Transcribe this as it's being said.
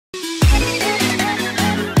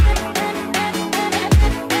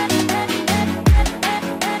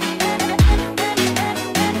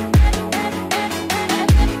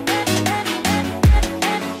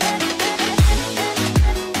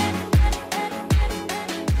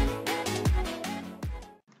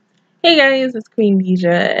Hey guys, it's Queendija,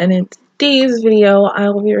 and in today's video, I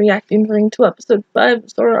will be reacting to episode 5 of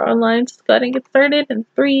Sword Art Online. Just go ahead and get started in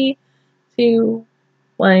 3, 2,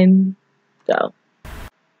 1, go.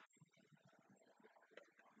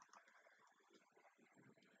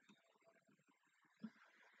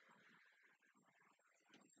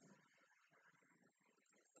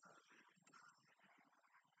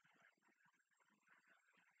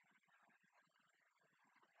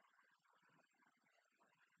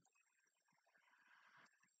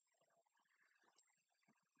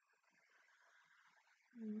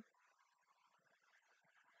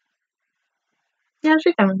 Yeah,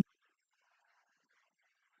 she's coming.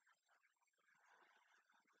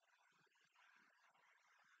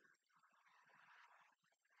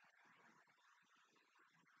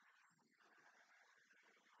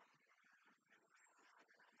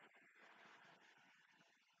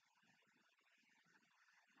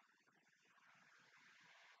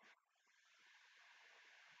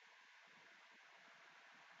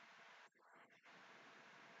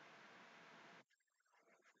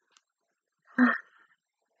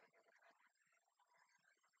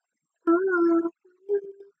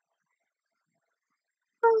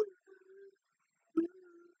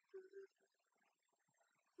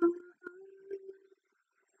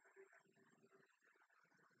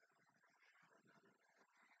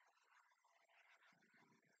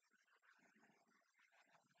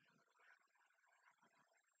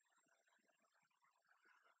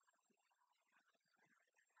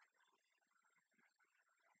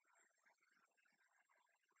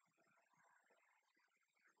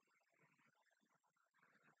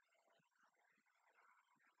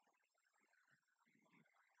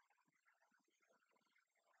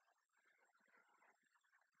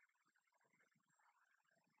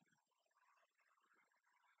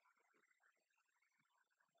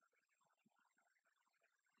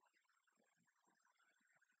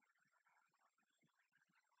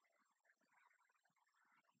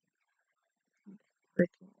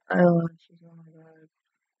 Oh, she's oh my god.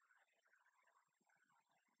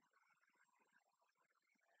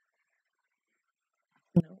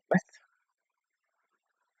 No,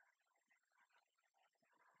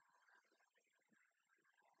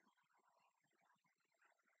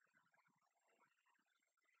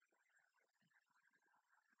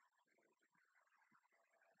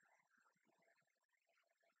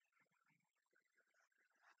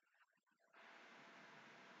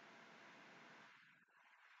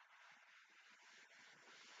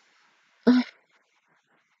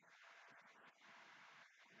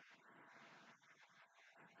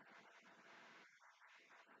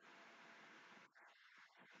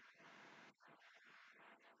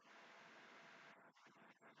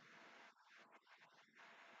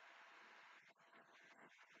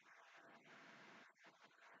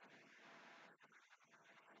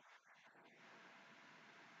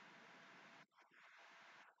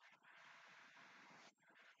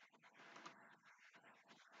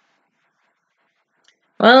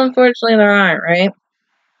 well, unfortunately, there aren't, right?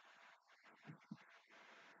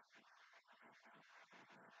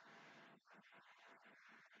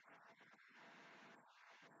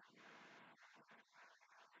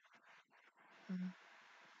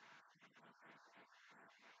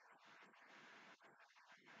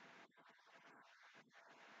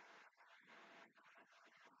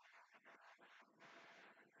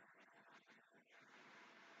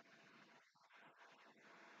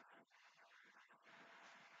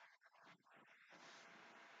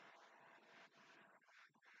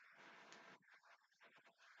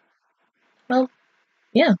 Well,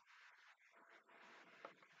 yeah.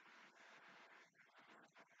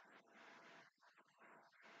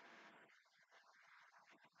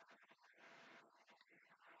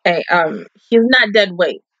 Hey, he's not dead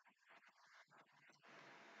weight.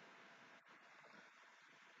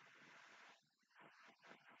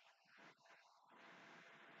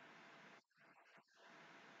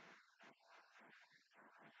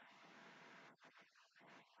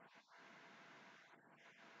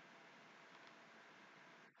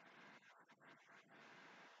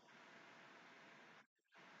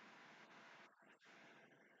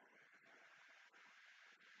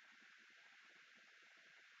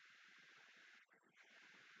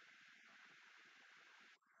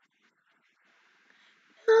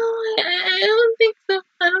 No, I don't think so.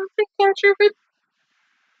 I don't think Archer would.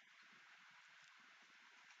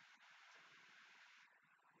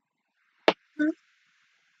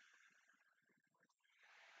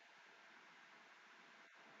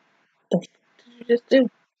 What did you just do?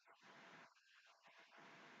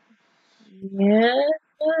 Yeah.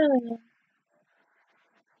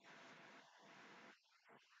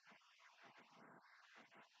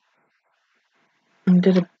 And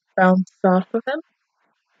did it bounce off of him?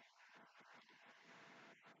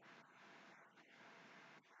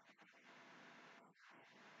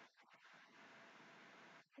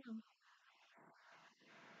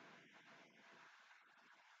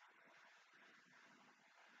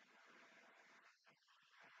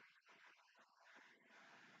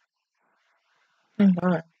 Oh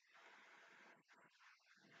god.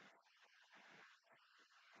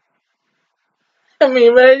 I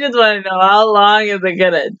mean, but I just want to know, how long is it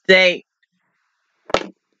gonna take?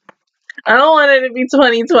 I don't want it to be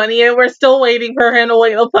 2020 and we're still waiting for him to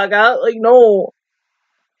wake the fuck up. Like, no.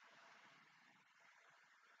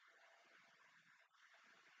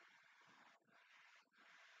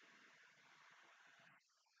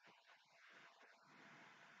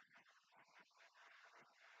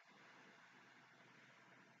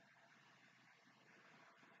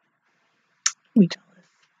 I'm jealous.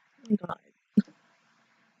 Oh god.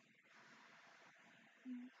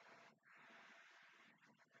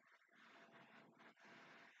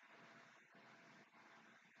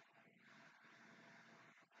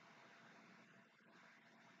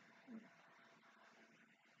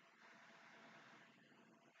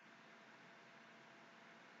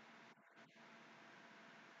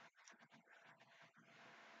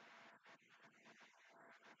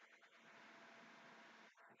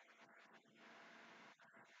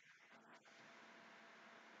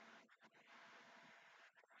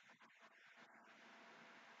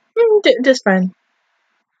 Just fine.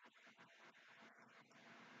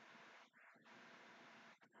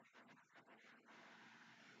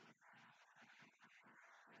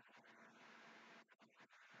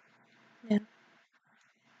 Yeah.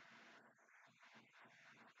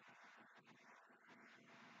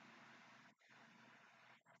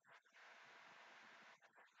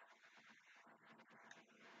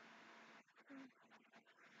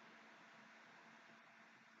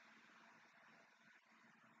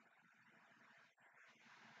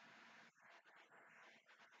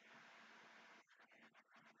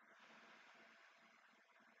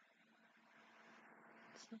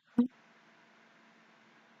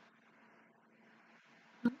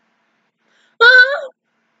 Ah!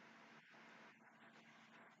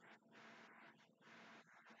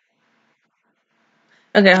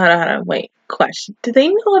 Okay, hold on. Wait. Question. Do they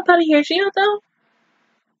know about Hiroshima though?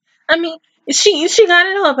 I mean, she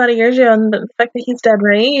gotta know about Hiroshima and the fact that he's dead,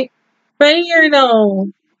 right? Right or no?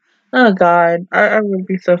 Oh god. I would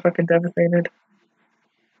be so fucking devastated.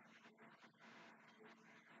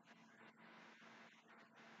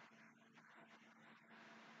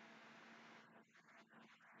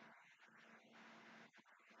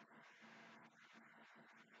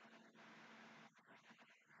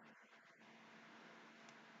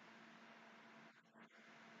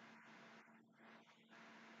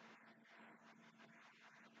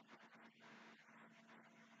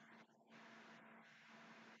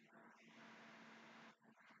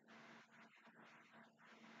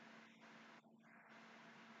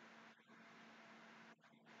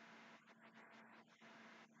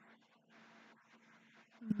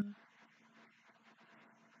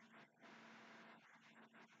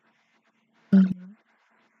 Mhm.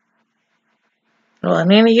 Well, I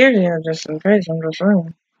mean, Hiroshima just in case, I'm just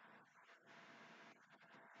saying.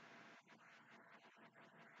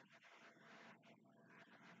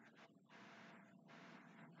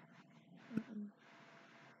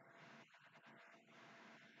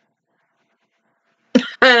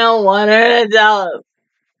 I don't want her to tell us.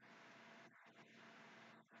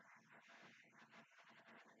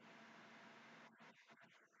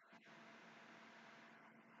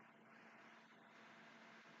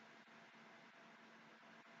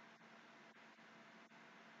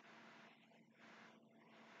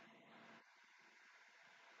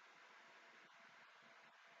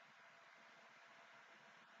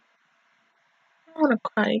 I don't want to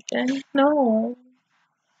cry again. No.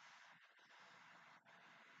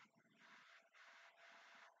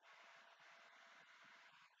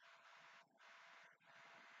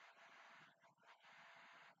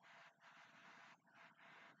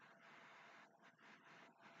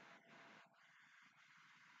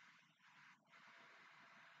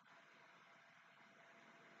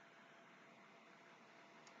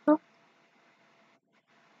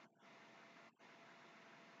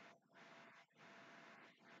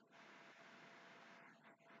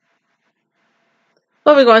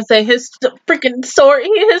 What are we gonna say? His freaking sword.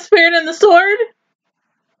 His spirit in the sword.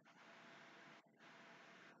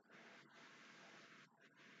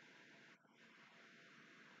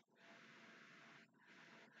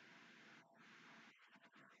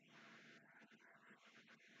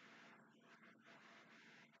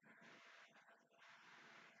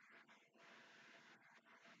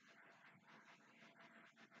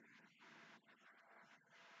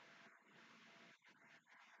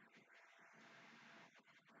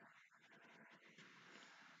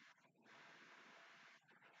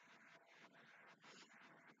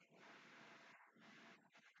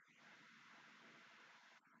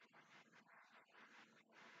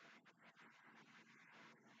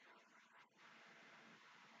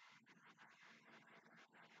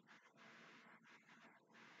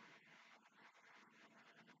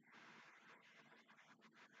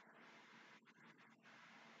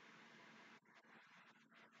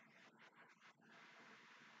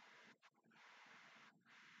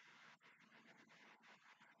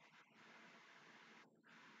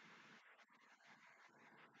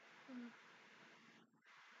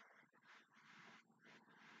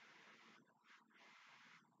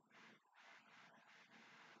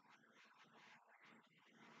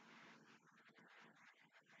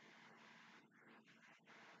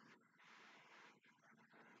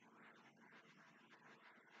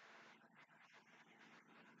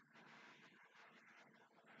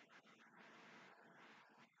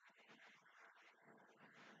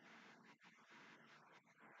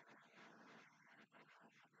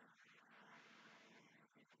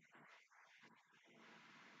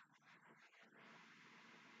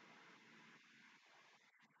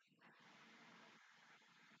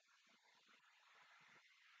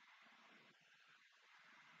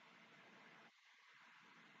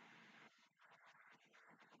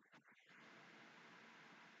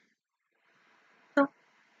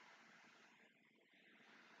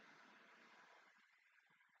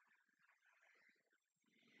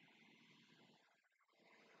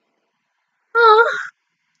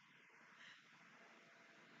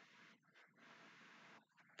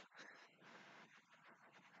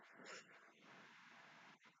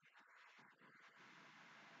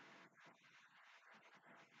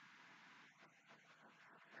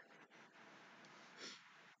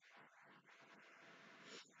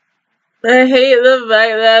 I hate the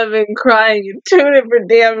fact that I've been crying in 2 different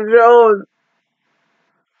damn shows.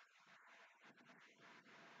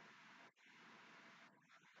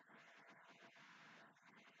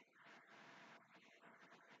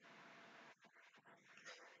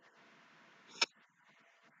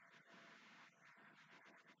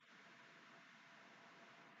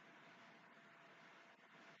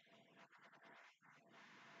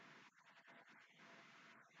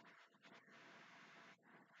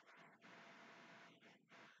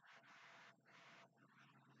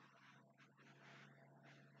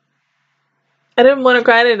 I didn't want to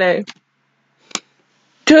cry today.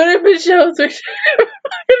 2 different shows for different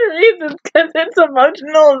reasons, because it's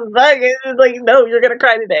emotional as fuck. It's just like, no, you're gonna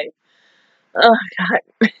cry today. Oh, God.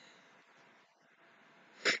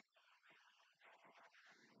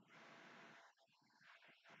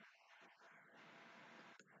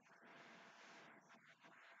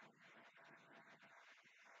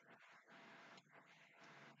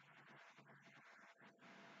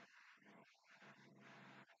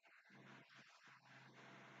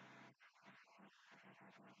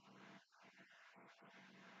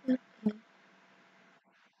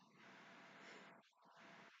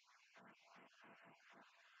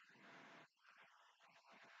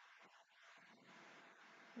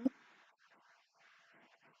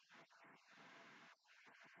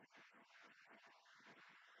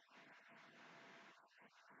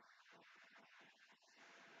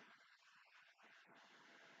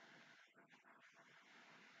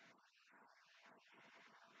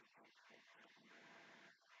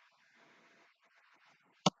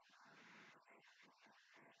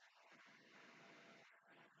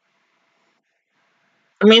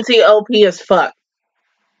 I mean, see, OP as fuck.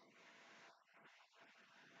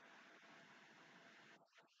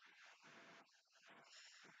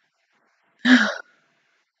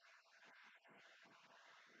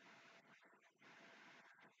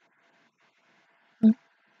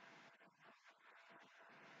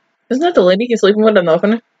 Isn't that the lady he's sleeping with in the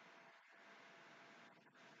opener?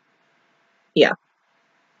 Yeah.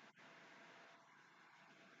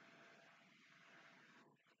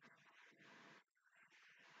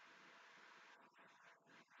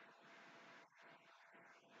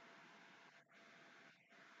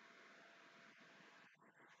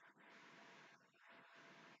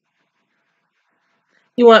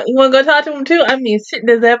 You want to go talk to him too? I mean, shit,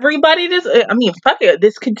 does everybody just? I mean, fuck it.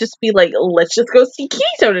 This could just be like, let's just go see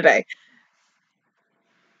Keto today.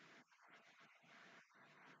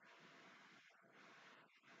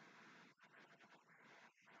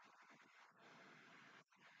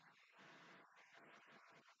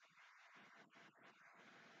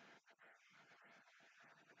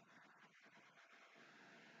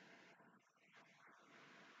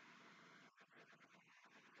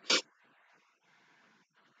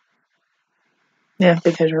 Yeah,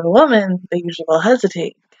 because you're a woman, they usually will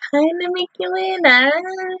hesitate. Kind of make you in,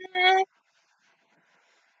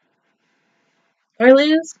 or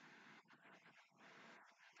lose.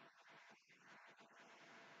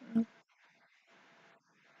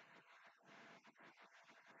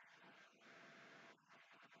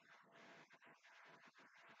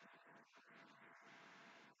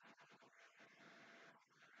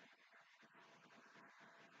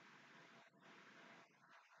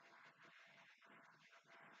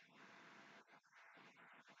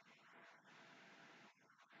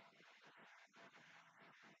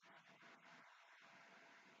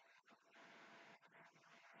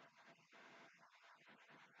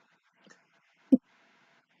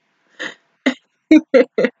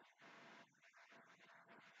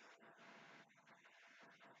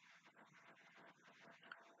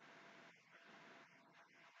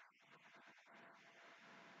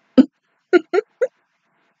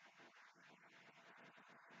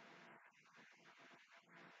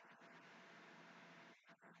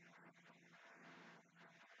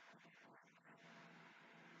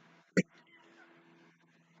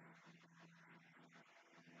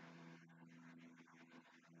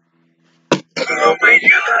 Oh my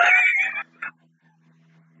god.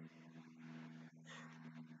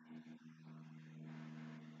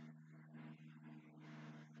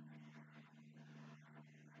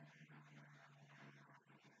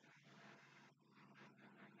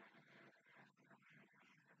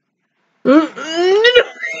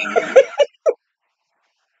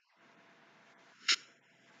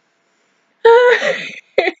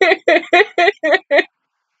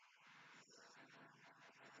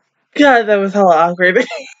 God, that was hella awkward.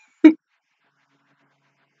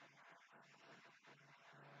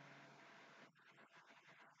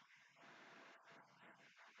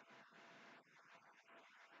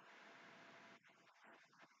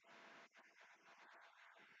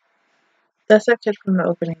 That's that kid from the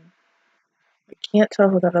opening. I can't tell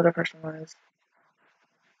who that other person was.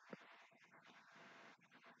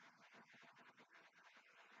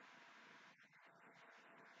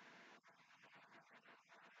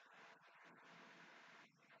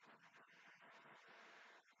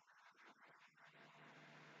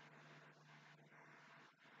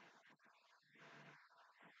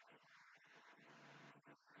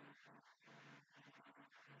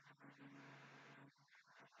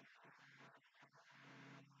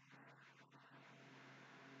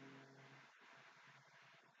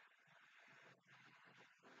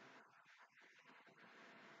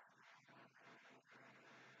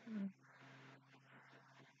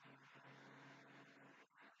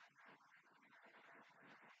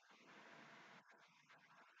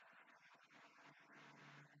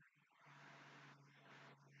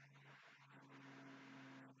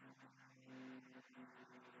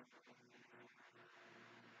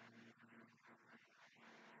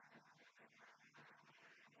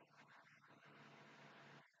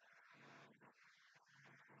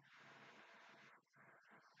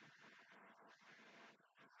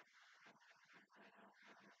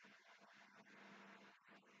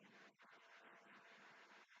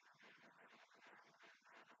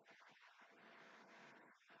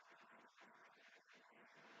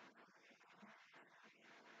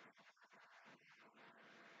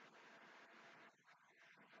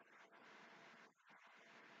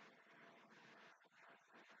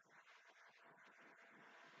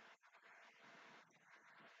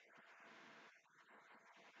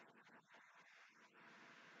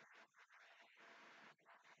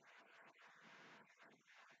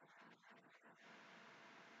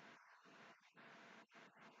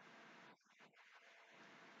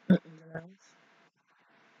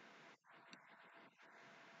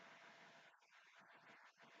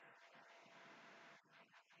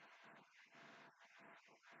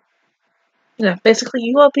 Yeah, basically,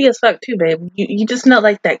 you OP as fuck too, babe. You just not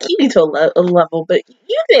like that Kirito level, but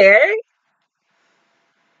you there.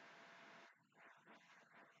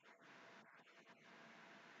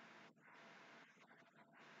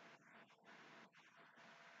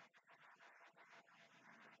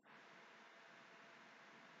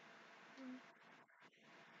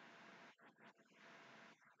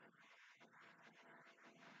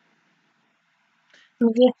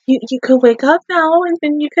 Yeah, you could wake up now and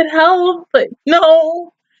then you could help, but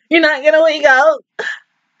no, you're not gonna wake up.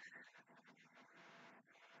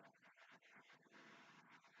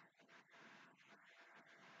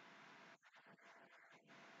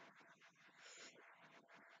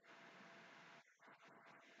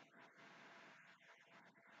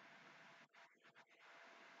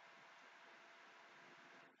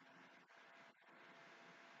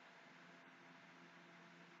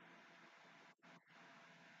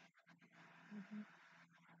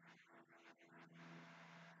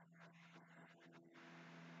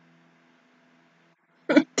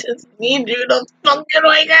 Just need you to fucking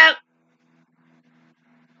wake up,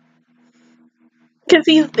 cause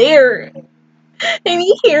he's there and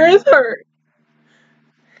he hears her.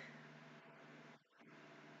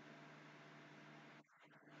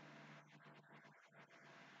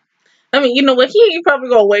 I mean, you know what? He probably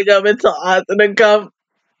gonna wake up until Asuna come.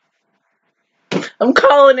 I'm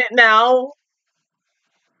calling it now.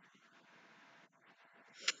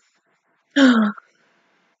 I'm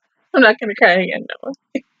not gonna cry again, no.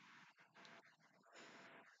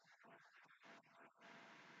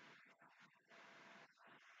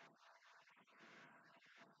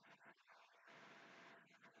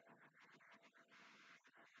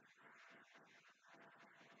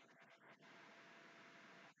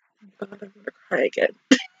 I'm not gonna cry again.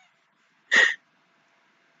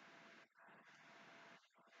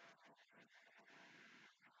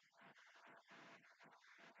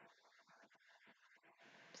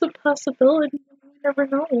 It's a possibility. You never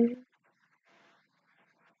know.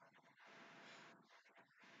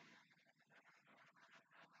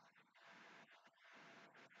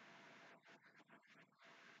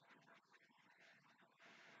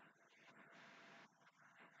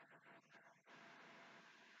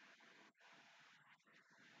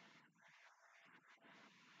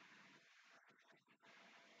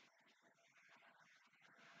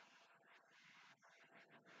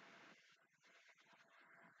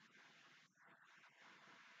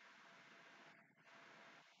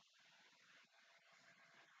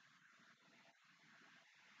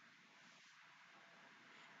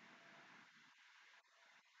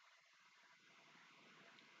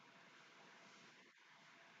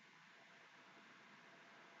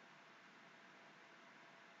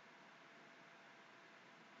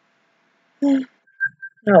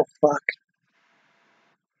 Oh fuck.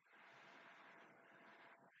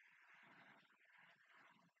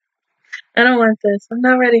 I don't want this. I'm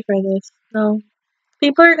not ready for this. No.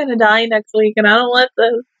 People are gonna die next week, and I don't want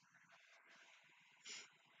this.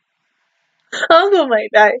 Uncle might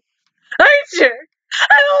die. Are you sure?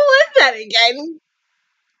 I don't want that again.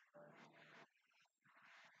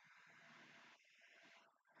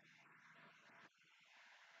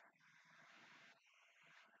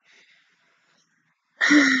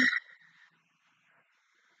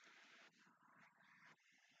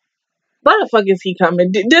 Why the fuck is he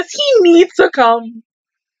coming? Does he need to come?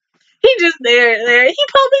 He just there. He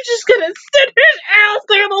probably just gonna sit his ass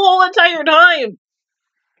there the whole entire time.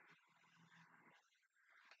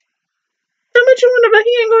 How much you want to bet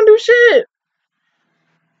he ain't gonna do shit?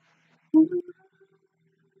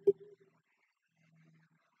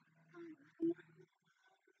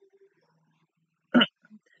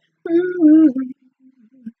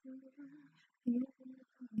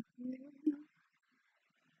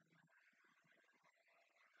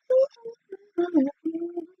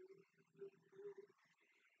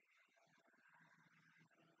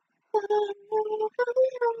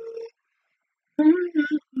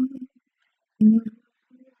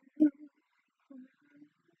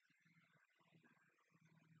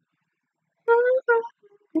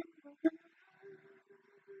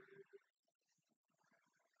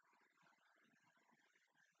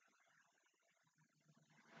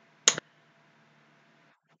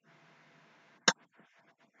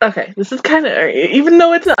 Okay, this is kind of, even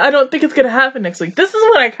though I don't think it's gonna happen next week. This is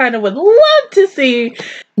what I kind of would love to see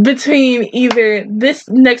between either this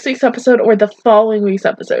next week's episode or the following week's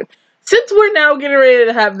episode. Since we're now getting ready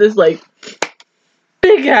to have this like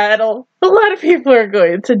big battle, a lot of people are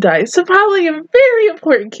going to die. So probably a very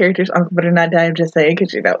important characters. Uncle better not die. I'm just saying,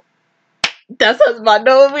 because you know. That's husband.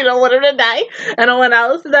 No, we don't want him to die. I don't want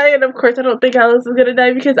Alice to die, and of course I don't think Alice is gonna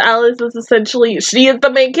die because Alice is essentially, she is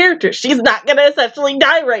the main character. She's not gonna essentially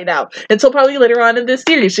die right now. Until probably later on in this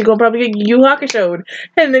series. She's gonna probably get Yu Hakusho'd,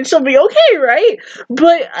 and then she'll be okay, right?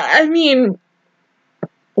 But I mean,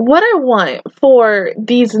 what I want for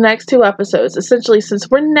these next two episodes, essentially, since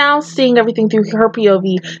we're now seeing everything through her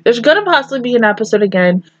POV, there's gonna possibly be an episode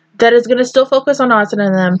again that is gonna still focus on Asuna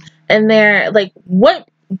and them, and they're like, what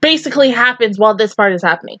basically happens while this part is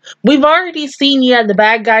happening. We've already seen, yeah, the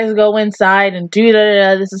bad guys go inside and do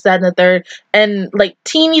this is that and the third, and like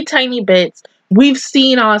teeny tiny bits. We've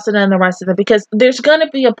seen Asuna and the rest of it because there's gonna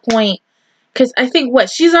be a point. Because I think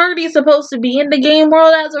she's already supposed to be in the game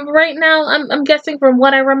world as of right now. I'm guessing from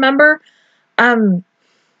what I remember.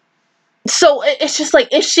 So it's just like,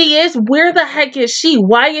 if she is, where the heck is she?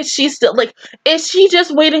 Why is she still, like, is she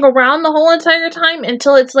just waiting around the whole entire time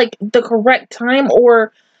until it's like the correct time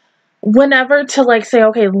or whenever to like say,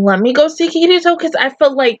 okay, let me go see Kirito? Because I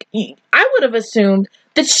felt like I would have assumed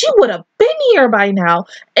that she would have been here by now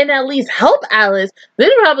and at least help Alice.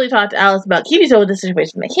 Then probably talk to Alice about Kirito and the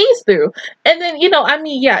situation that he's through. And then, you know, I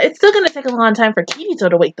mean, yeah, it's still going to take a long time for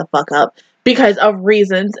Kirito to wake the fuck up because of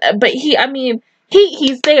reasons. But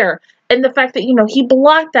he's there. And the fact that, you know, he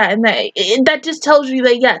blocked that and that just tells you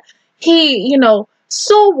that, yeah, he, you know,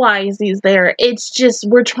 so wise he's there. It's just,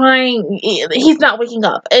 he's not waking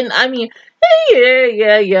up. And I mean,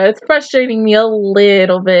 yeah. It's frustrating me a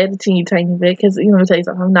little bit, a teeny tiny bit, because you know, let me tell you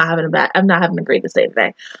something. I'm not having a great day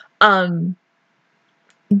today.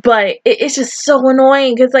 But it's just so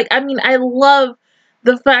annoying because, like, I mean, I love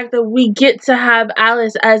the fact that we get to have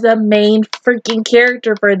Alice as a main freaking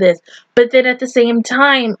character for this, but then at the same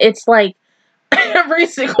time, it's like every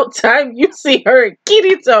single time you see her and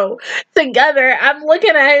Kirito together, I'm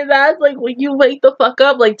looking at his ass like, will you wake the fuck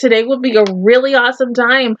up? Like, today would be a really awesome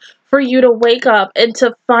time for you to wake up and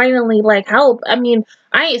to finally, like, help. I mean,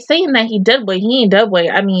 I ain't saying that he dead weight. He ain't dead weight.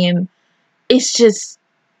 I mean, it's just,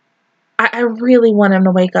 I really want him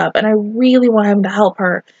to wake up, and I really want him to help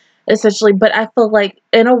her, essentially. But I feel like,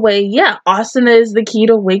 in a way, yeah, Austin is the key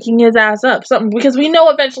to waking his ass up. Because we know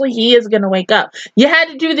eventually he is going to wake up. You had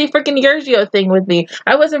to do the freaking Giorgio thing with me.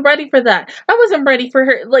 I wasn't ready for that. I wasn't ready for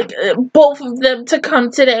her, like, both of them to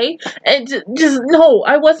come today. And no,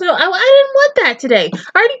 I wasn't. I didn't want that today.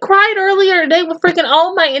 I already cried earlier today with freaking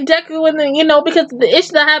All Might and Deku, and then, you know, because of the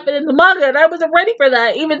issue that happened in the manga, and I wasn't ready for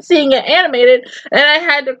that, even seeing it animated, and I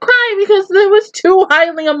had to cry because it was too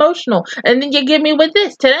highly emotional. And then you give me with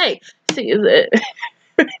this today. See, is it?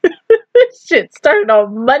 This shit started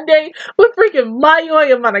on Monday with freaking Mayo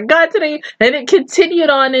and Monogatari, and it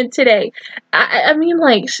continued on in today. I mean,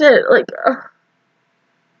 like, shit, like,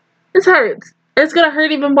 this hurts. It's gonna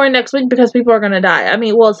hurt even more next week because people are gonna die. I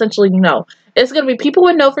mean, well, essentially, you know, it's gonna be people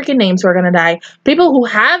with no freaking names who are gonna die. People who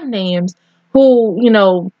have names who, you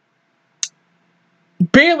know,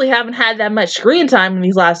 barely haven't had that much screen time in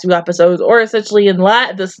these last few episodes, or essentially in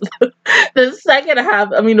this the second half.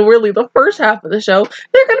 I mean, really the first half of the show.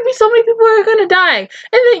 There are gonna be so many people who are gonna die,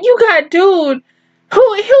 and then you got dude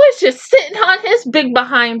who is just sitting on his big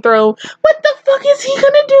behind throne. What the fuck is he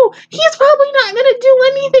gonna do? He's probably not gonna do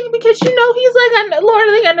anything because he's like on Lord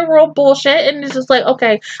of the Underworld bullshit, and it's just like,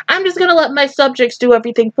 okay, I'm just gonna let my subjects do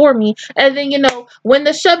everything for me, and then when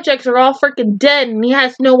the subjects are all freaking dead and he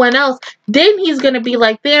has no one else, then he's gonna be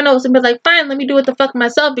like Thanos and be like, fine, let me do it the fuck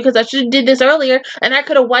myself because I should have did this earlier and I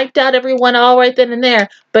could have wiped out everyone all right then and there.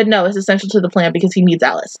 But no, it's essential to the plan because he needs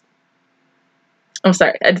Alice. I'm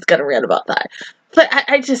sorry, I just gotta rant about that. But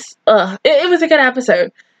I just, it was a good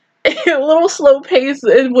episode. A little slow pace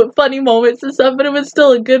and with funny moments and stuff, but it was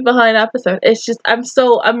still a good behind episode. It's just,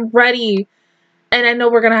 I'm ready. And I know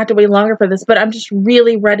we're going to have to wait longer for this, but I'm just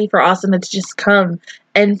really ready for Asuna to just come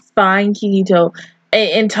and find Kirito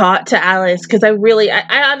and talk to Alice. Because I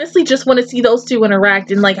honestly just want to see those two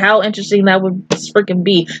interact and like how interesting that would freaking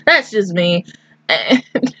be. That's just me. And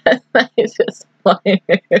that is just funny.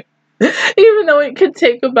 Even though it could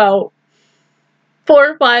take about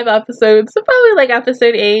 4 or 5 episodes, so probably like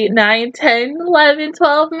episode 8, 9, 10, 11,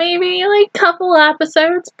 12, maybe like a couple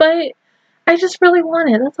episodes, but I just really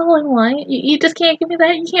want it. That's all I want. You just can't give me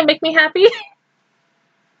that. You can't make me happy.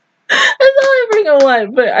 That's all I freaking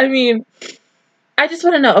want. But I mean, I just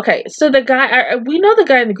want to know. Okay, so the guy, we know the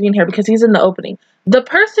guy in the green hair because he's in the opening. The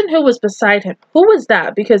person who was beside him, who was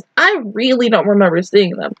that? Because I really don't remember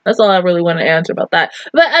seeing them. That's all I really want to answer about that.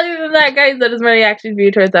 But other than that, guys, that is my reaction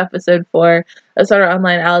view towards episode 4 of Sword Art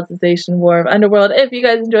Online Alicization War of Underworld. If you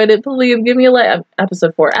guys enjoyed it, please give me a like.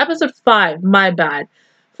 Episode 4. Episode 5, my bad.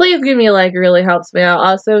 Please give me a like, it really helps me out.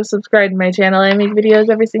 Also, subscribe to my channel. I make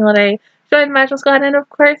videos every single day. Join the Magical Squad, and of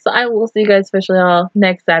course, I will see you guys officially all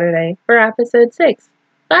next Saturday for episode 6.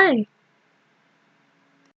 Bye!